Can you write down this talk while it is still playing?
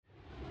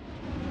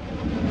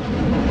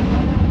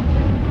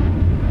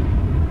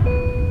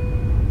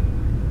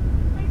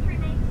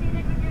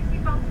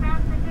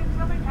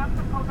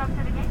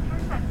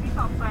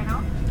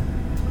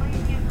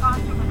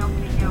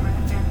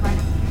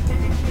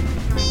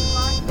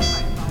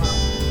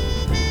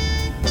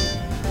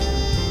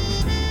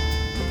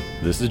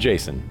This is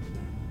Jason,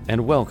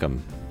 and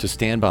welcome to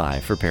Stand By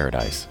for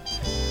Paradise.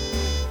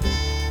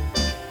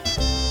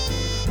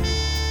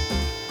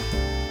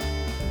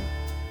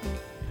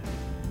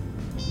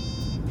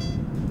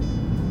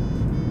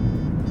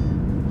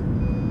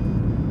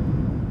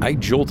 I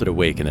jolted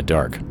awake in the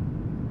dark.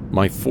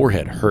 My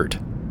forehead hurt,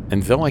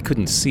 and though I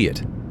couldn't see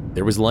it,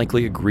 there was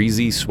likely a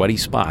greasy, sweaty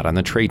spot on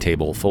the tray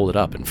table folded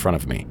up in front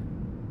of me.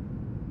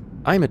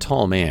 I'm a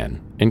tall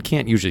man and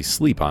can't usually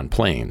sleep on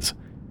planes,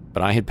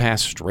 but I had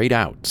passed straight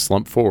out,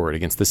 slumped forward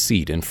against the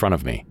seat in front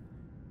of me.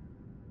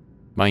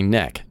 My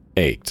neck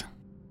ached.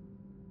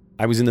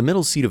 I was in the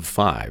middle seat of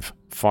 5,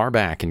 far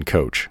back in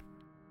coach.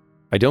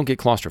 I don't get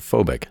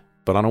claustrophobic,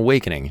 but on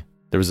awakening,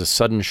 there was a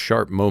sudden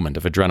sharp moment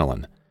of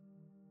adrenaline.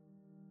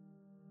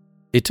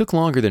 It took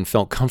longer than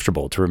felt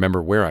comfortable to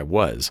remember where I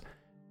was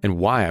and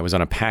why I was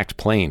on a packed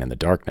plane in the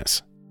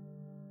darkness.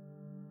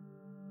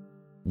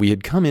 We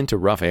had come into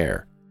rough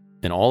air,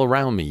 and all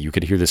around me you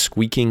could hear the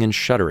squeaking and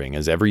shuddering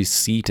as every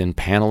seat and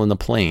panel in the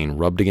plane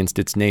rubbed against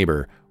its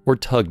neighbor or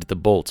tugged at the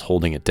bolts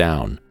holding it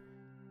down.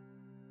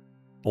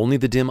 Only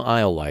the dim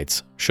aisle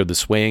lights showed the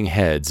swaying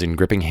heads and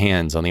gripping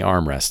hands on the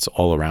armrests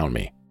all around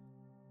me.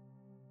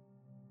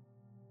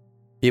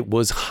 It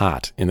was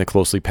hot in the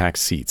closely packed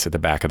seats at the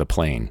back of the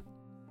plane.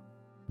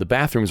 The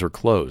bathrooms were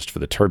closed for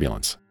the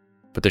turbulence,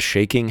 but the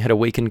shaking had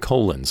awakened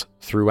colons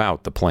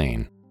throughout the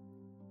plane.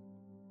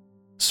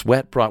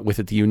 Sweat brought with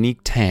it the unique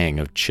tang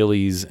of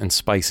chilies and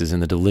spices in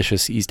the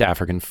delicious East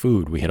African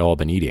food we had all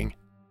been eating.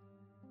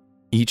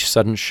 Each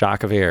sudden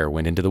shock of air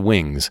went into the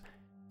wings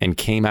and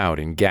came out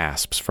in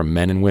gasps from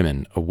men and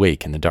women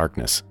awake in the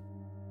darkness.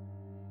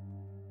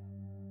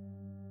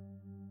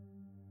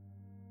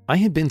 I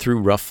had been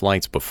through rough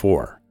flights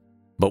before,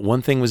 but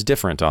one thing was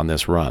different on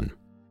this run.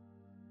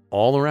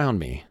 All around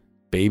me,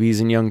 babies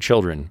and young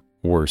children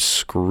were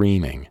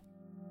screaming.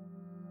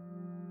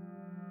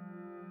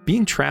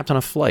 Being trapped on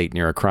a flight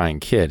near a crying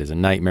kid is a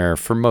nightmare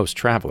for most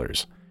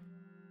travelers.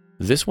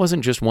 This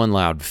wasn't just one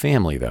loud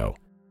family, though.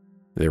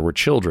 There were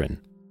children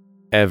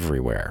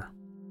everywhere.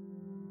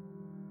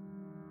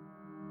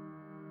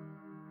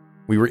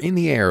 We were in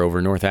the air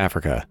over North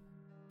Africa,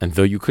 and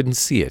though you couldn't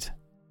see it,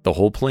 the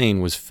whole plane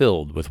was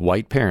filled with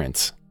white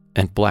parents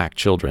and black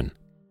children.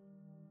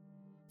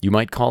 You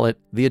might call it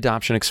the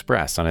Adoption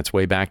Express on its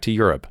way back to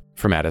Europe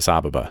from Addis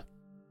Ababa.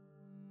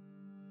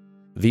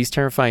 These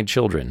terrified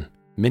children,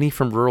 many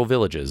from rural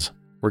villages,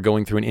 were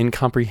going through an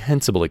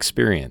incomprehensible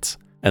experience,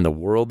 and the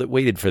world that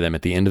waited for them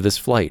at the end of this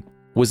flight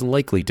was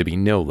likely to be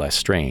no less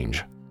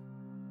strange.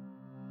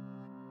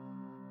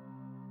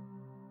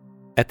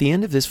 At the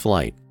end of this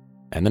flight,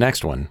 and the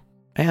next one,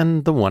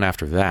 and the one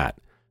after that,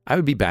 I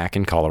would be back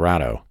in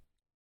Colorado.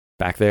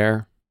 Back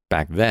there,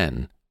 back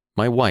then,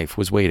 my wife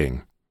was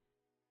waiting.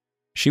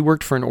 She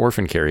worked for an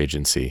orphan care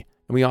agency,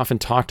 and we often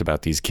talked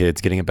about these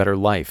kids getting a better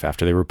life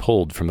after they were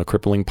pulled from the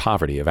crippling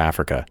poverty of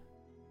Africa.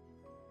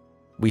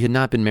 We had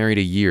not been married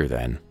a year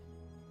then.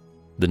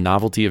 The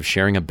novelty of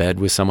sharing a bed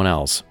with someone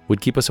else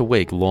would keep us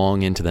awake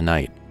long into the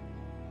night.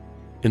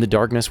 In the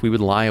darkness, we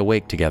would lie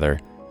awake together,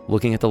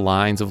 looking at the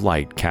lines of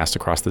light cast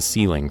across the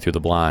ceiling through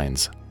the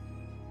blinds.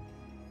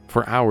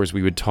 For hours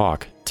we would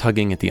talk,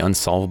 tugging at the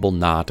unsolvable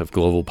knot of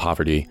global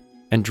poverty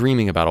and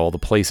dreaming about all the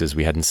places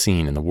we hadn't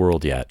seen in the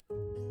world yet.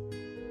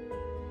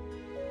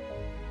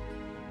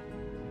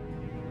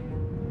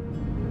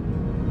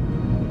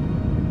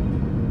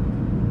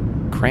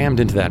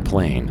 Crammed into that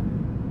plane,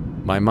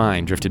 my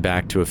mind drifted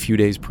back to a few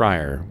days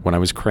prior when I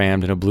was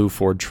crammed in a blue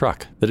Ford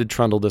truck that had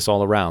trundled us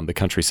all around the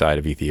countryside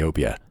of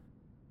Ethiopia.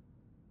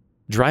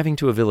 Driving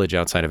to a village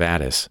outside of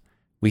Addis,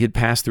 we had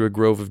passed through a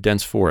grove of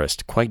dense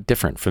forest quite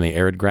different from the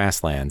arid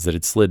grasslands that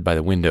had slid by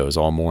the windows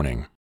all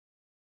morning.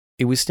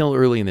 It was still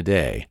early in the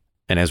day,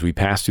 and as we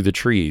passed through the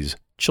trees,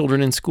 children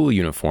in school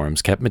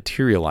uniforms kept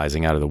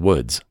materializing out of the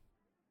woods.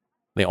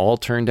 They all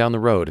turned down the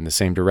road in the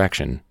same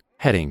direction,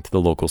 heading to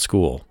the local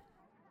school.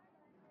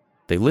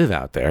 "They live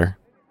out there,"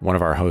 one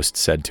of our hosts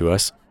said to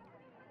us.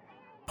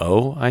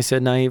 "Oh," I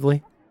said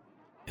naively.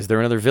 "Is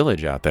there another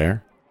village out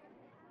there?"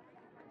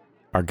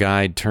 Our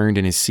guide turned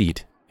in his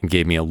seat and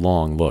gave me a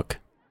long look.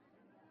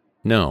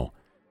 "No,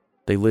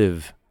 they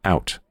live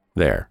out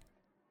there."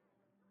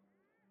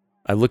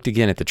 I looked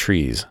again at the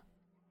trees.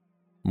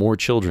 More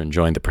children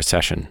joined the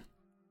procession.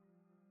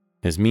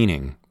 His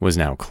meaning was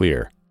now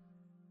clear.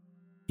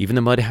 Even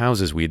the mud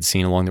houses we had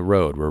seen along the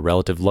road were a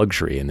relative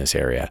luxury in this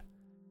area.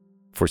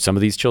 For some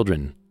of these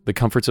children, the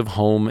comforts of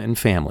home and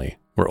family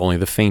were only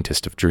the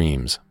faintest of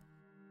dreams.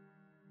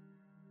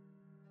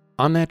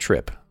 On that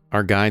trip,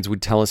 our guides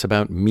would tell us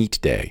about Meat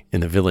Day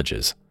in the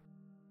villages.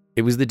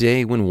 It was the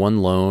day when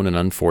one lone and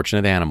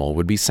unfortunate animal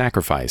would be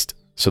sacrificed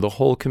so the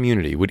whole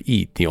community would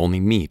eat the only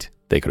meat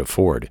they could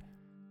afford.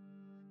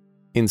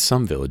 In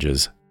some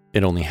villages,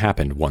 it only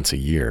happened once a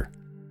year.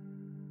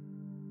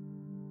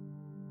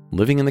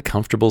 Living in the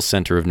comfortable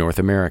center of North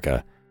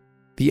America,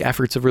 the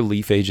efforts of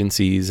relief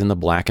agencies and the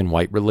black and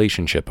white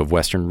relationship of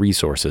Western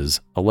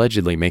resources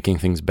allegedly making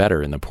things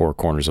better in the poor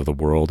corners of the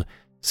world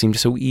seemed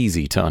so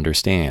easy to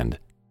understand.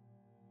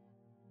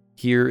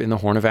 Here in the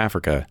Horn of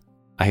Africa,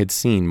 I had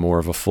seen more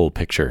of a full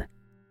picture.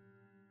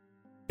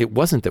 It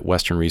wasn't that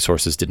Western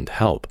resources didn't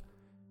help.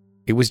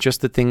 It was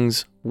just that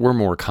things were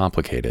more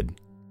complicated.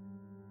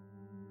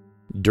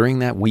 During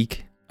that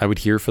week, I would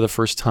hear for the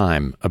first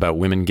time about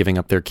women giving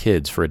up their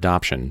kids for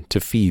adoption to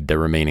feed their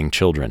remaining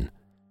children.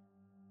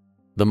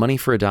 The money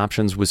for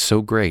adoptions was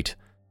so great,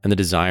 and the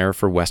desire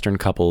for Western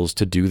couples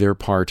to do their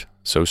part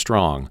so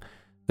strong,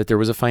 that there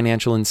was a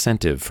financial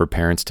incentive for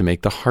parents to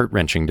make the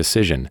heart-wrenching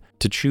decision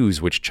to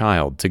choose which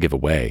child to give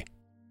away.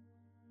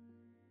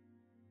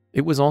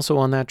 It was also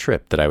on that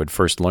trip that I would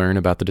first learn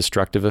about the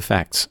destructive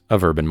effects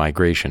of urban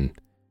migration.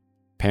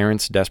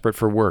 Parents desperate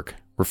for work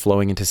were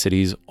flowing into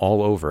cities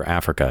all over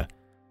Africa,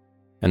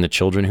 and the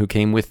children who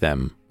came with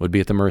them would be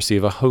at the mercy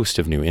of a host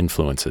of new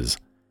influences.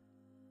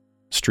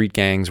 Street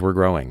gangs were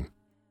growing.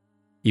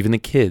 Even the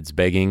kids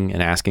begging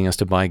and asking us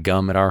to buy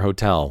gum at our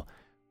hotel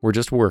were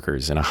just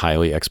workers in a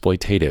highly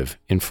exploitative,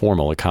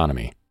 informal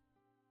economy.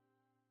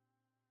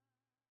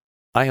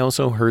 I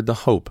also heard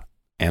the hope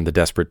and the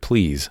desperate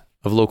pleas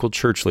of local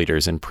church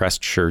leaders in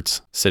pressed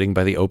shirts sitting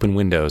by the open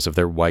windows of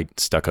their white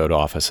stuccoed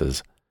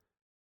offices.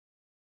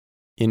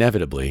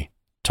 Inevitably,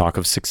 talk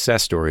of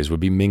success stories would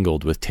be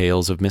mingled with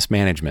tales of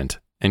mismanagement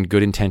and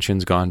good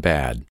intentions gone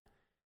bad.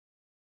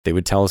 They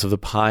would tell us of the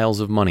piles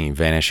of money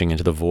vanishing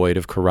into the void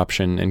of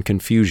corruption and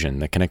confusion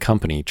that can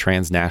accompany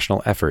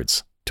transnational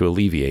efforts to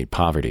alleviate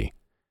poverty.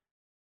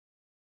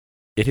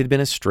 It had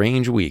been a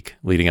strange week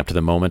leading up to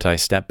the moment I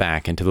stepped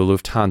back into the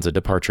Lufthansa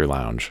departure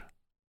lounge.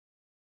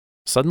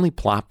 Suddenly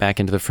plopped back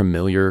into the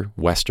familiar,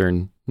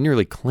 Western,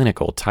 nearly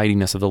clinical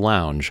tidiness of the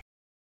lounge,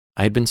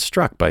 I had been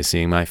struck by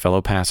seeing my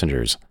fellow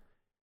passengers.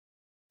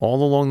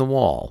 All along the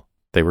wall,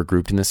 they were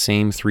grouped in the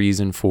same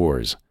 3s and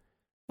 4s,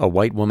 a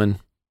white woman,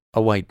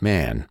 a white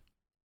man,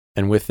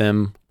 and with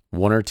them,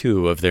 1 or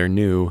 2 of their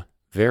new,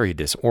 very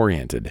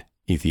disoriented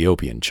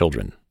Ethiopian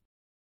children.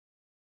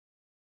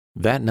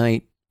 That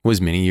night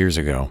was many years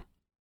ago.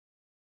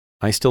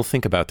 I still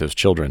think about those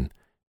children,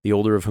 the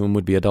older of whom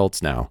would be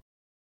adults now.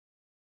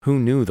 Who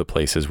knew the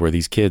places where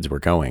these kids were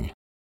going?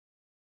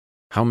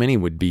 How many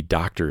would be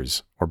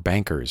doctors or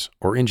bankers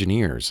or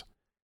engineers?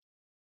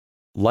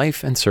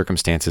 Life and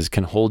circumstances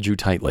can hold you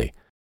tightly,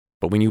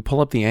 but when you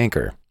pull up the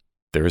anchor,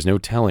 there is no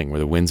telling where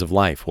the winds of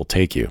life will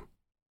take you.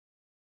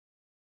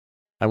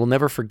 I will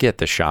never forget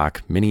the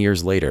shock many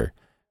years later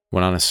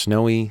when on a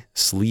snowy,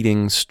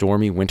 sleeting,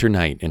 stormy winter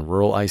night in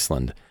rural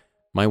Iceland,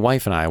 my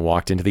wife and I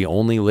walked into the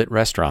only lit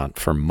restaurant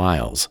for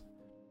miles.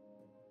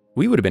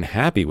 We would have been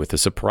happy with the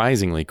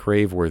surprisingly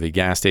crave-worthy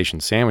gas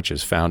station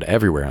sandwiches found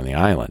everywhere on the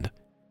island.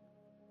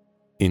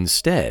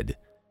 Instead,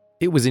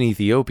 it was an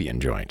Ethiopian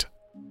joint.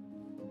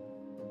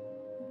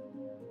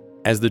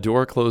 As the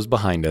door closed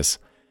behind us,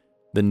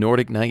 the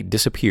Nordic night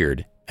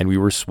disappeared and we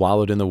were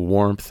swallowed in the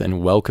warmth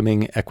and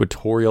welcoming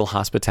equatorial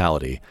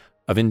hospitality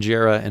of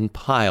injera and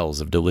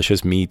piles of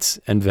delicious meats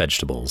and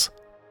vegetables.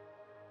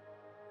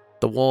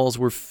 The walls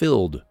were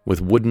filled with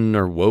wooden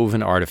or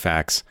woven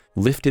artifacts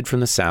lifted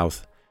from the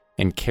south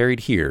and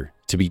carried here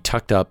to be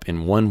tucked up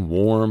in one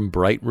warm,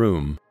 bright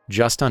room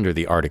just under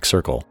the Arctic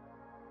Circle.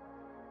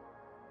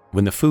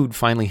 When the food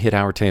finally hit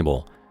our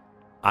table,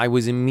 I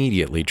was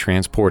immediately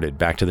transported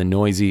back to the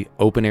noisy,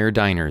 open-air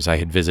diners I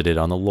had visited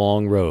on the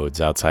long roads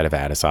outside of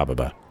Addis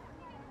Ababa.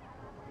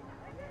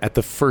 At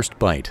the first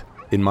bite,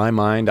 in my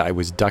mind I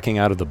was ducking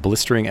out of the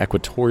blistering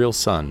equatorial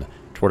sun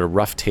toward a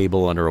rough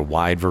table under a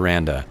wide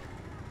veranda,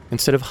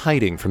 instead of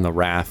hiding from the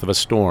wrath of a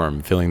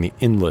storm filling the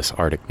endless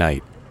Arctic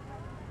night.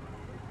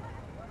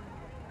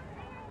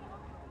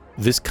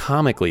 This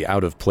comically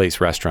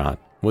out-of-place restaurant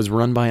was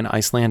run by an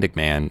Icelandic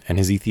man and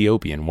his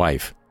Ethiopian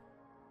wife.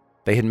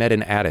 They had met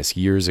in Addis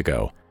years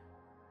ago.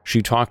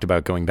 She talked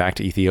about going back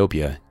to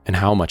Ethiopia and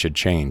how much had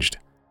changed.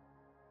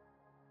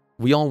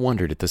 We all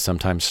wondered at the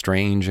sometimes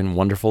strange and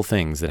wonderful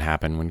things that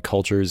happen when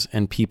cultures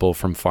and people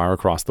from far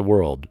across the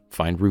world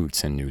find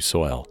roots in new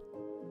soil.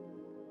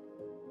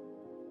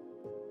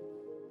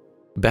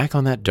 Back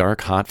on that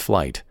dark, hot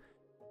flight,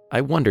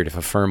 I wondered if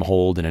a firm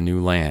hold in a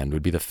new land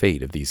would be the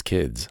fate of these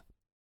kids.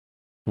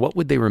 What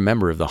would they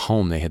remember of the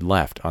home they had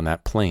left on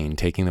that plane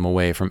taking them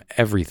away from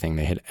everything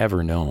they had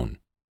ever known?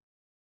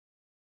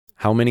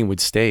 How many would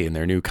stay in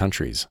their new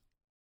countries?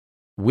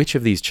 Which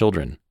of these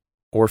children,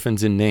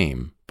 orphans in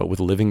name but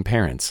with living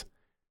parents,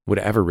 would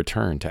ever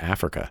return to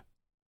Africa?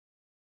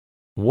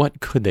 What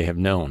could they have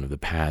known of the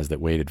paths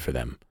that waited for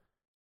them?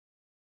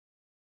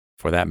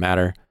 For that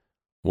matter,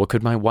 what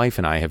could my wife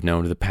and I have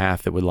known of the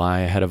path that would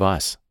lie ahead of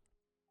us?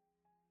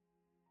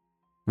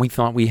 We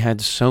thought we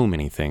had so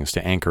many things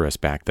to anchor us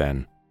back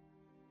then.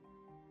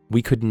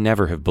 We could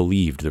never have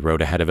believed the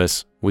road ahead of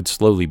us would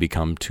slowly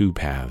become 2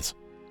 paths.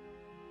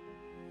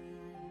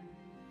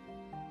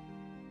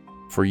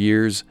 For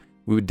years,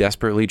 we would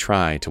desperately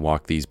try to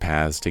walk these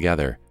paths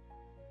together,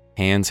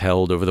 hands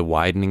held over the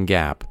widening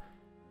gap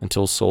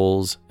until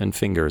soles and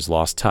fingers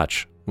lost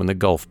touch when the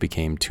gulf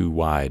became too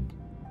wide.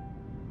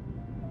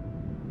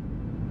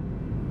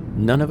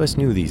 None of us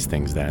knew these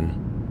things then,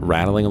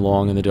 rattling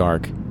along in the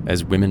dark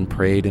as women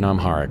prayed in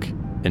Amharic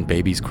and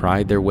babies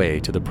cried their way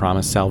to the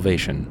promised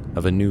salvation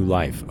of a new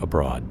life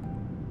abroad.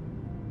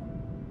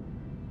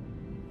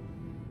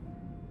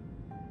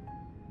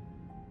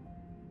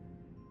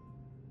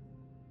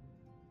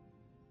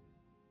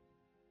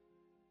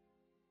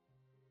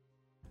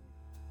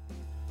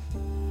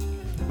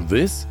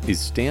 This is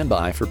Stand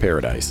By for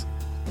Paradise,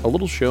 a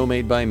little show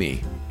made by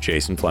me,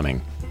 Jason Fleming.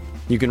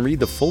 You can read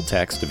the full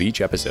text of each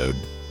episode,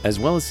 as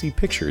well as see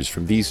pictures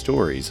from these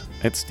stories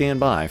at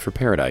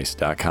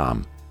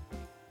standbyforparadise.com.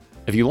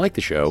 If you like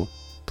the show,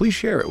 please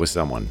share it with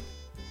someone.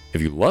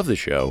 If you love the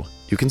show,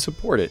 you can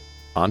support it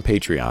on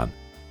Patreon.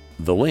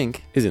 The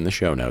link is in the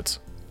show notes.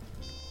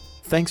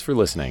 Thanks for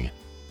listening,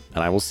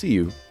 and I will see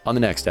you on the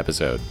next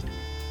episode.